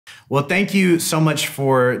Well, thank you so much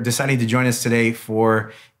for deciding to join us today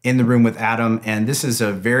for In the Room with Adam. And this is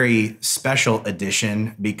a very special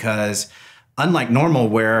edition because unlike normal,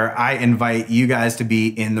 where I invite you guys to be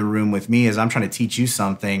in the room with me as I'm trying to teach you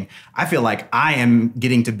something, I feel like I am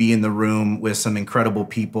getting to be in the room with some incredible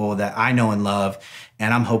people that I know and love.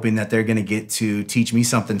 And I'm hoping that they're going to get to teach me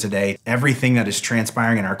something today. Everything that is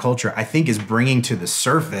transpiring in our culture, I think, is bringing to the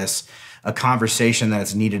surface a conversation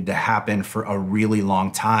that's needed to happen for a really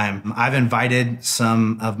long time. I've invited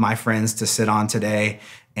some of my friends to sit on today.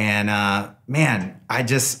 And man, I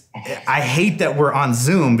hate that we're on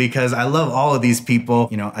Zoom because I love all of these people.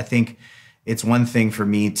 You know, I think it's one thing for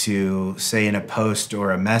me to say in a post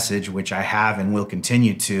or a message, which I have and will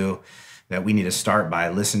continue to, that we need to start by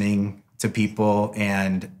listening to people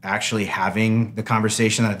and actually having the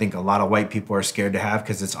conversation that I think a lot of white people are scared to have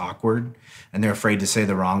because it's awkward and they're afraid to say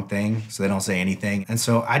the wrong thing, so they don't say anything. And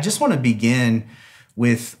so I just want to begin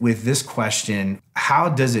with this question. How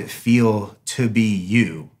does it feel to be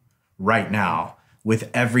you right now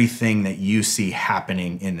with everything that you see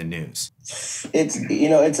happening in the news?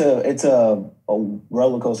 It's a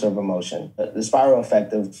roller coaster of emotion. The spiral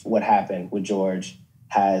effect of what happened with George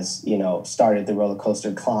has, started the roller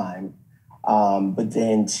coaster climb. But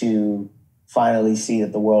then to finally see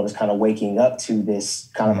that the world is kind of waking up to this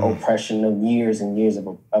kind of oppression of years and years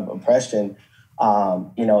of oppression,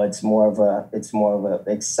 it's more of a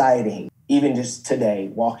exciting. Even just today,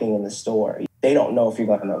 walking in the store, they don't know if you're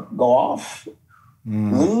going to go off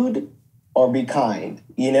lewd or be kind.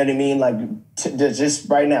 You know what I mean? Like just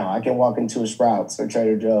right now, I can walk into a Sprouts or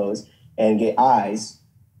Trader Joe's and get eyes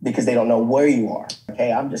because they don't know where you are.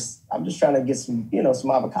 Okay, I'm just trying to get some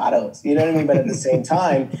avocados. You know what I mean? But at the same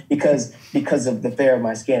time, because of the fear of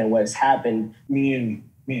my skin and what has happened. Me and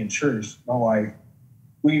Trish, my wife,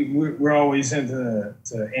 we're always into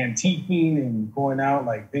antiquing and going out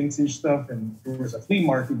like vintage stuff. And there was a flea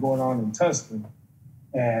market going on in Tustin,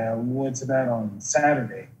 and we went to that on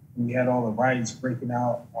Saturday. We had all the rides breaking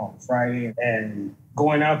out on Friday, and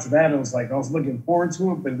going out to that, it was like I was looking forward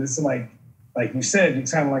to it, but this is like you said,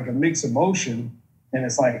 it's kind of like a mixed emotion. And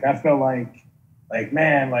it's like, I felt like,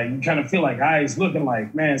 man, like you kind of feel like eyes looking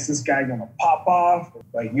like, man, is this guy going to pop off?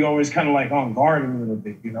 Like you always kind of like on guard a little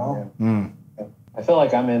bit, you know? Yeah. I feel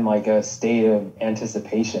like I'm in like a state of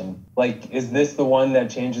anticipation. Like, is this the one that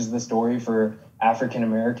changes the story for African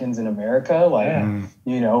Americans in America? Like,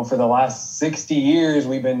 for the last 60 years,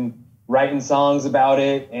 we've been writing songs about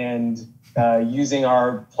it and using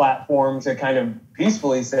our platform to kind of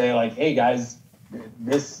peacefully say like, hey guys,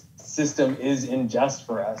 this system is unjust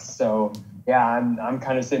for us. So yeah, I'm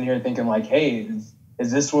kind of sitting here thinking like, hey,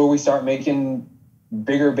 is this where we start making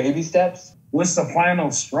bigger baby steps? What's the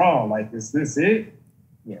final straw? Like, is this it?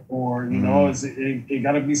 Yeah. Or, is it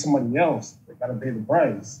got to be somebody else? They got to pay the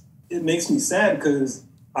price. It makes me sad because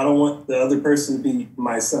I don't want the other person to be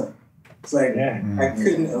my son. It's like, I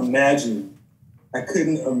couldn't imagine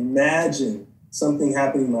something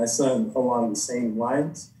happening to my son along the same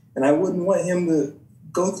lines. And I wouldn't want him to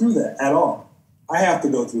go through that at all. I have to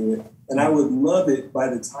go through it. And I would love it by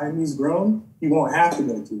the time he's grown, he won't have to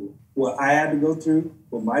go through it. What I had to go through,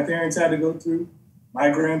 what my parents had to go through, my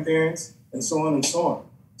grandparents, and so on and so on.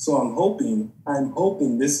 So I'm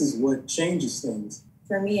hoping this is what changes things.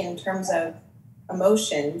 For me, in terms of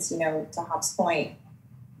emotions, to Hop's point,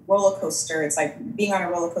 roller coaster, it's like being on a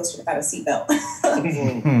roller coaster without a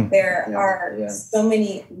seatbelt. There are so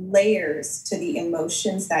many layers to the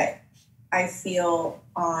emotions that I feel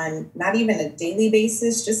on not even a daily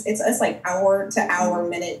basis, just it's like hour to hour,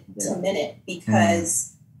 minute to minute,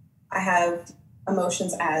 because I have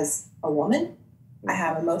emotions as a woman. I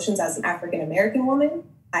have emotions as an African American woman.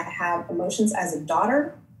 I have emotions as a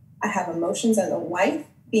daughter. I have emotions as a wife,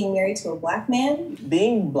 being married to a Black man.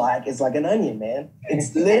 Being Black is like an onion, man.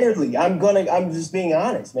 It's literally, I'm just being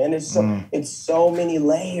honest, man. It's so many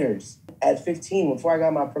layers. At 15, before I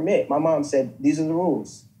got my permit, my mom said, these are the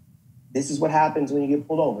rules. This is what happens when you get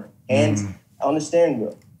pulled over. Hands on the steering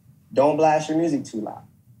wheel. Don't blast your music too loud.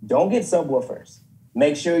 Don't get subwoofers.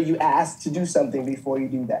 Make sure you ask to do something before you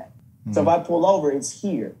do that. So if I pull over, it's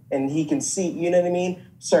here. And he can see, you know what I mean?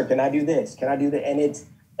 Sir, can I do this? Can I do that?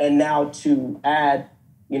 And now to add,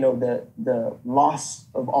 the loss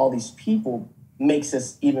of all these people makes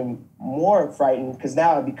us even more frightened, because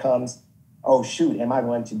now it becomes, oh shoot, am I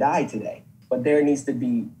going to die today? But there needs to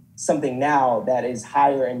be something now that is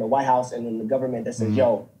higher in the White House and in the government that says,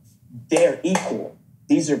 yo, they're equal.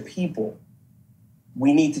 These are people.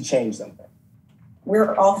 We need to change something.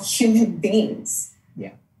 We're all human beings.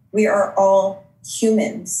 Yeah. We are all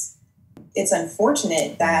humans. It's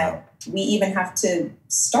unfortunate that we even have to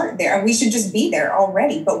start there. We should just be there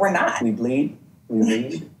already, but we're not. We bleed, we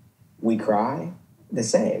lead, we cry, the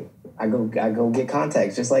same. I go get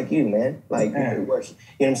contacts just like you, man. Like, you know what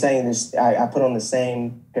I'm saying? I put on the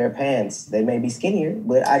same pair of pants. They may be skinnier,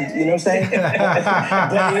 but you know what I'm saying? But you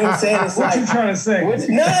know what I'm saying? It's what you trying to say?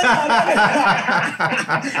 No.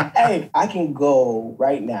 Hey, I can go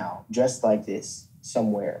right now, dressed like this,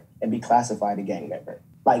 somewhere, and be classified a gang member.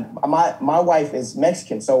 Like, my wife is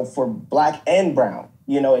Mexican, so for black and brown,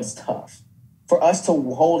 you know, it's tough. For us to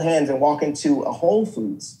hold hands and walk into a Whole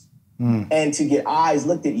Foods and to get eyes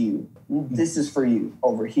looked at you, this is for you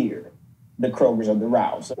over here, the Krogers or the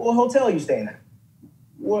Ralphs. What hotel are you staying at?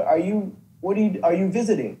 Are you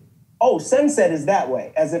visiting? Oh, Sunset is that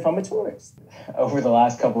way, as if I'm a tourist. Over the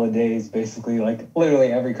last couple of days, basically, like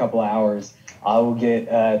literally every couple of hours, I will get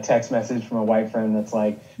a text message from a white friend that's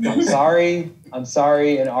like, I'm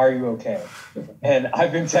sorry, and are you okay? And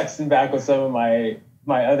I've been texting back with some of my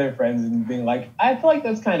other friends and being like, I feel like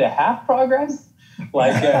that's kind of half progress.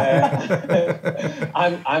 Like,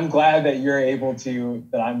 I'm glad that you're able to,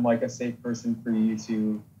 that I'm like a safe person for you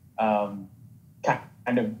to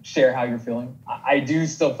kind of share how you're feeling. I do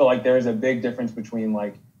still feel like there is a big difference between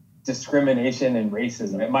like discrimination and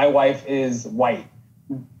racism. My wife is white.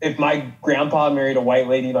 If my grandpa married a white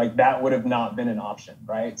lady, like that would have not been an option,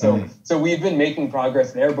 right? So we've been making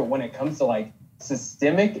progress there, but when it comes to like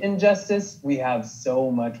systemic injustice, we have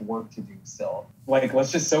so much work to do still. Like,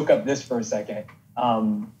 let's just soak up this for a second.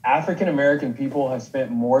 African-American people have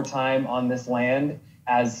spent more time on this land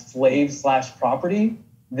as slaves/property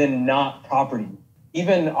than not property.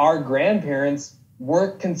 Even our grandparents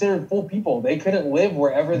weren't considered full people. They couldn't live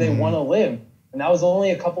wherever they want to live. And that was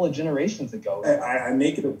only a couple of generations ago. I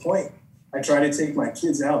make it a point. I try to take my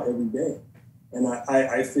kids out every day. And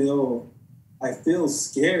I feel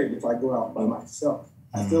scared if I go out by myself.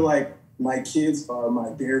 I feel like my kids are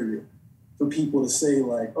my barrier for people to say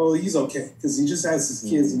like, oh, he's okay. Because he just has his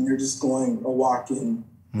kids and you're just going a walk in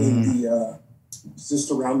the, just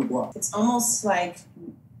around the block. It's almost like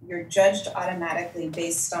you're judged automatically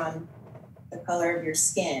based on the color of your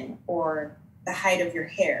skin or the height of your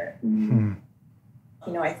hair.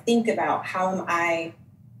 You know, I think about how am I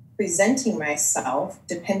presenting myself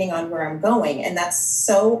depending on where I'm going. And that's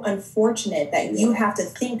so unfortunate that you have to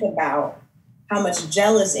think about how much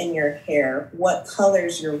gel is in your hair, what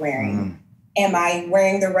colors you're wearing. Am I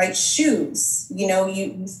wearing the right shoes? You know,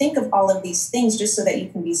 you think of all of these things just so that you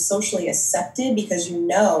can be socially accepted because you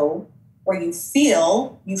know or you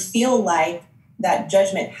feel like that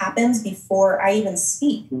judgment happens before I even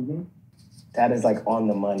speak. That is like on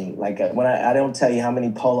the money. Like when I don't tell you how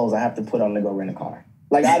many polos I have to put on to go rent a car.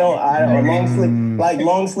 Like I don't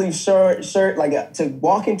long sleeve shirt, like to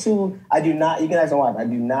walk into, I do not, you can ask my wife, I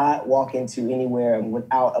do not walk into anywhere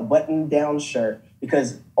without a button down shirt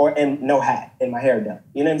and no hat and my hair done.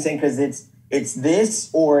 You know what I'm saying? Because it's this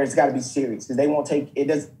or it's got to be serious because they won't take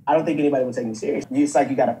it. I don't think anybody will take me serious. It's like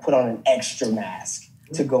you got to put on an extra mask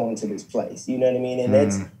to go into this place. You know what I mean?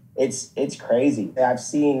 And it's crazy. I've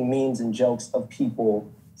seen memes and jokes of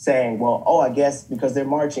people saying, well, I guess because they're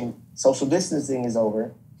marching, social distancing is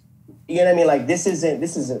over. You know what I mean? Like this is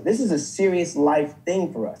a serious life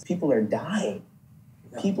thing for us. People are dying.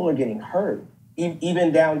 People are getting hurt.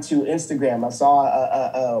 Even down to Instagram, I saw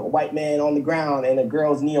a white man on the ground and a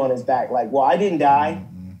girl's knee on his back. Like, well, I didn't die.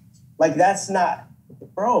 Like, that's not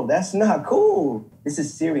cool. This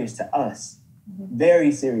is serious to us.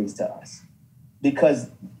 Very serious to us. Because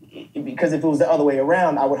if it was the other way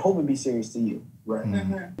around, I would hope it'd be serious to you. Right.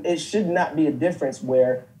 It should not be a difference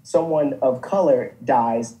where someone of color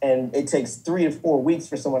dies and it takes 3 to 4 weeks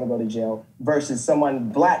for someone to go to jail versus someone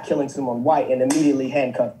black killing someone white and immediately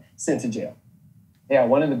handcuffed, sent to jail. Yeah,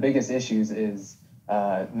 one of the biggest issues is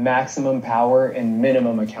maximum power and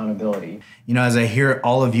minimum accountability. You know, as I hear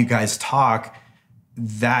all of you guys talk,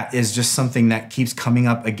 that is just something that keeps coming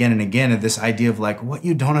up again and again. And this idea of like, what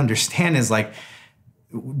you don't understand is like,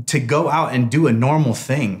 to go out and do a normal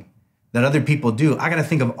thing that other people do, I got to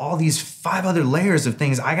think of all these 5 other layers of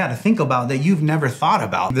things I got to think about that you've never thought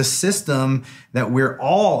about. The system that we're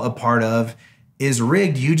all a part of is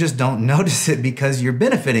rigged. You just don't notice it because you're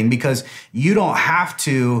benefiting, because you don't have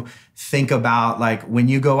to think about, like, when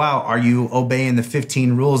you go out, are you obeying the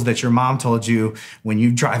 15 rules that your mom told you when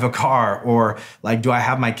you drive a car? Or like, do I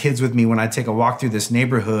have my kids with me when I take a walk through this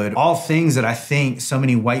neighborhood? All things that I think so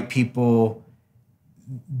many white people,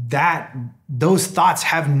 that those thoughts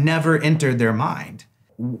have never entered their mind.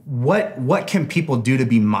 What can people do to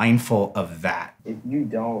be mindful of that? If you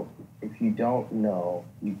don't know,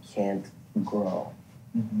 you can't grow.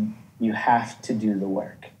 You have to do the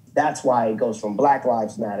work. That's why it goes from Black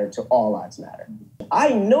Lives Matter to All Lives Matter.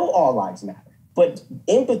 I know all lives matter, but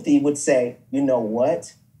empathy would say, you know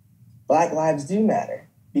what? Black lives do matter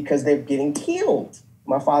because they're getting killed.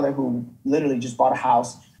 My father, who literally just bought a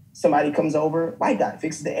house, somebody comes over, white guy,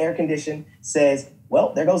 fixes the air condition, says,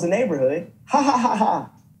 well, there goes the neighborhood. Ha, ha, ha, ha.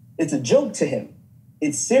 It's a joke to him.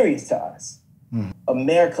 It's serious to us.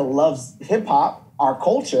 America loves hip hop, our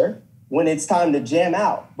culture, when it's time to jam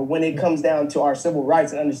out. But when it comes down to our civil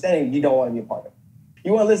rights and understanding, you don't want to be a part of it.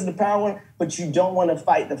 You want to listen to Power, but you don't want to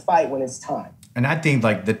fight the fight when it's time. And I think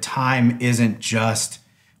like the time isn't just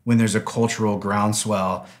when there's a cultural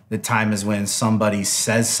groundswell. The time is when somebody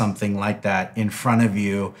says something like that in front of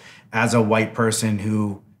you as a white person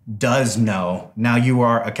who does know. Now you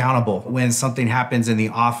are accountable. When something happens in the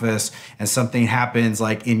office and something happens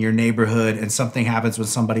like in your neighborhood and something happens when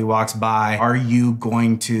somebody walks by, are you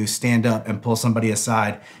going to stand up and pull somebody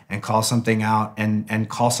aside and call something out and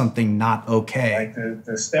call something not okay? Like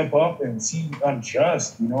to step up and see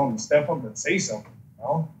unjust, and step up and say something,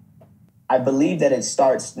 I believe that it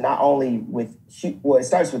starts not only with, it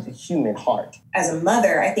starts with the human heart. As a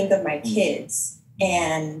mother, I think of my kids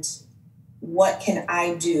and what can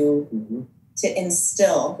I do to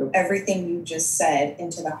instill everything you just said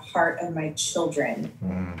into the heart of my children?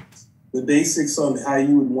 The basics on how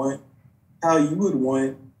you would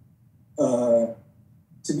want to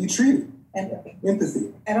be treated.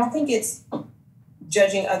 Empathy. I don't think it's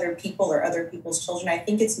judging other people or other people's children. I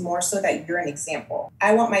think it's more so that you're an example.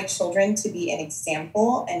 I want my children to be an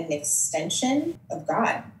example and an extension of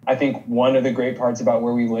God. I think one of the great parts about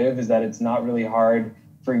where we live is that it's not really hard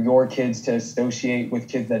for your kids to associate with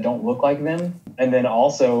kids that don't look like them. And then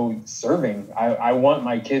also serving. I want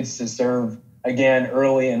my kids to serve, again,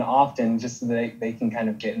 early and often, just so that they can kind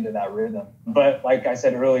of get into that rhythm. But like I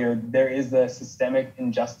said earlier, there is the systemic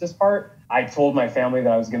injustice part. I told my family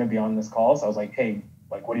that I was going to be on this call. So I was like, hey,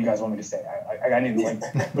 like, what do you guys want me to say? I need to, like,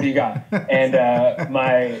 what do you got? And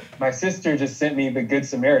my sister just sent me the Good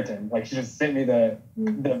Samaritan. Like, she just sent me the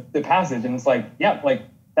passage. And it's like, yeah, like,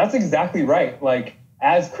 that's exactly right. Like,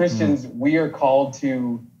 as Christians, we are called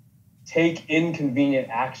to take inconvenient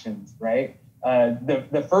actions, right?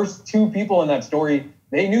 The first two people in that story,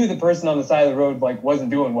 they knew the person on the side of the road like wasn't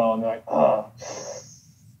doing well, and they're like, "Oh,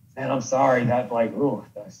 man, I'm sorry. That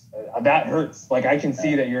that hurts. Like I can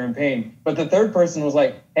see that you're in pain." But the third person was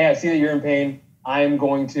like, "Hey, I see that you're in pain. I'm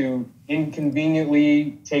going to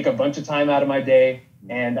inconveniently take a bunch of time out of my day,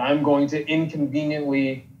 and I'm going to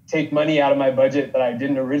inconveniently take money out of my budget that I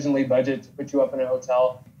didn't originally budget to put you up in a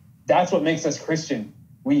hotel." That's what makes us Christian.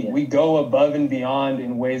 We go above and beyond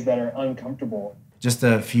in ways that are uncomfortable. Just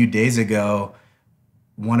a few days ago,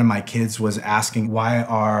 one of my kids was asking, why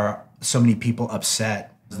are so many people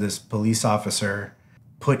upset? This police officer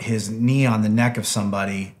put his knee on the neck of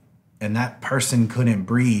somebody and that person couldn't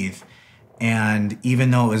breathe. And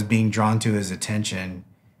even though it was being drawn to his attention,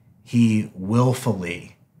 he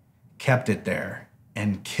willfully kept it there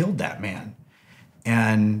and killed that man.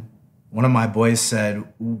 And one of my boys said,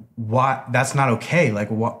 "Why? That's not okay. Like,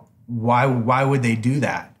 why would they do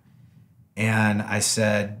that?" And I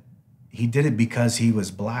said, he did it because he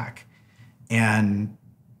was black. And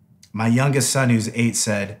my youngest son, who's 8,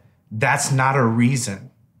 said, "That's not a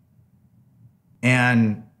reason."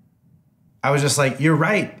 And I was just like, you're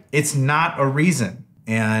right. It's not a reason.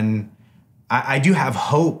 And I do have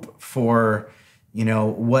hope for,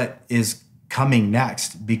 what is coming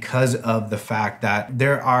next because of the fact that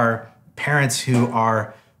there are parents who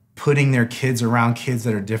are putting their kids around kids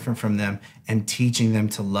that are different from them and teaching them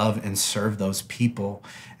to love and serve those people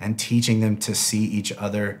and teaching them to see each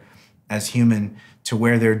other as human, to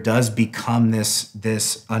where there does become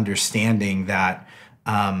this understanding that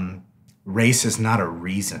race is not a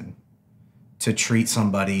reason to treat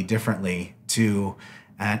somebody differently,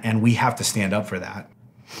 and we have to stand up for that.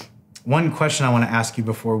 One question I want to ask you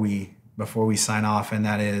before we sign off, and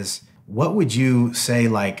that is, what would you say,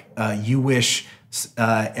 you wish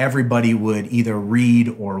everybody would either read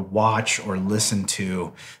or watch or listen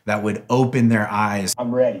to that would open their eyes?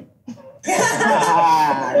 I'm ready.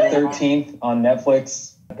 13th on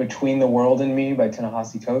Netflix, Between the World and Me by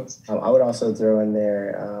Ta-Nehisi Coates. I would also throw in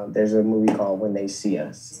there, there's a movie called When They See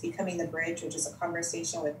Us. Becoming the Bridge, which is a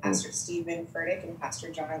conversation with Pastor Stephen Furtick and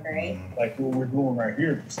Pastor John Gray. Like what we're doing right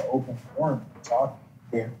here, just an open forum, talking.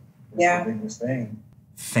 Yeah. Yeah. The biggest thing.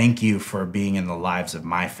 Thank you for being in the lives of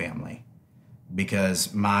my family,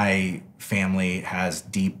 because my family has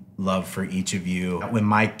deep love for each of you. When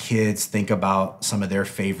my kids think about some of their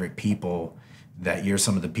favorite people, that you're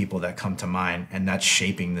some of the people that come to mind, and that's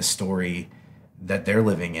shaping the story that they're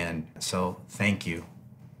living in. So thank you.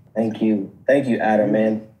 Thank you. Thank you, Adam,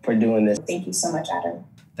 man. for doing this. Thank you so much, Adam.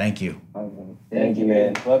 Thank you. Thank you,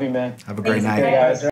 man. Love you, man. Have a great Thank night. you, Hey, guys.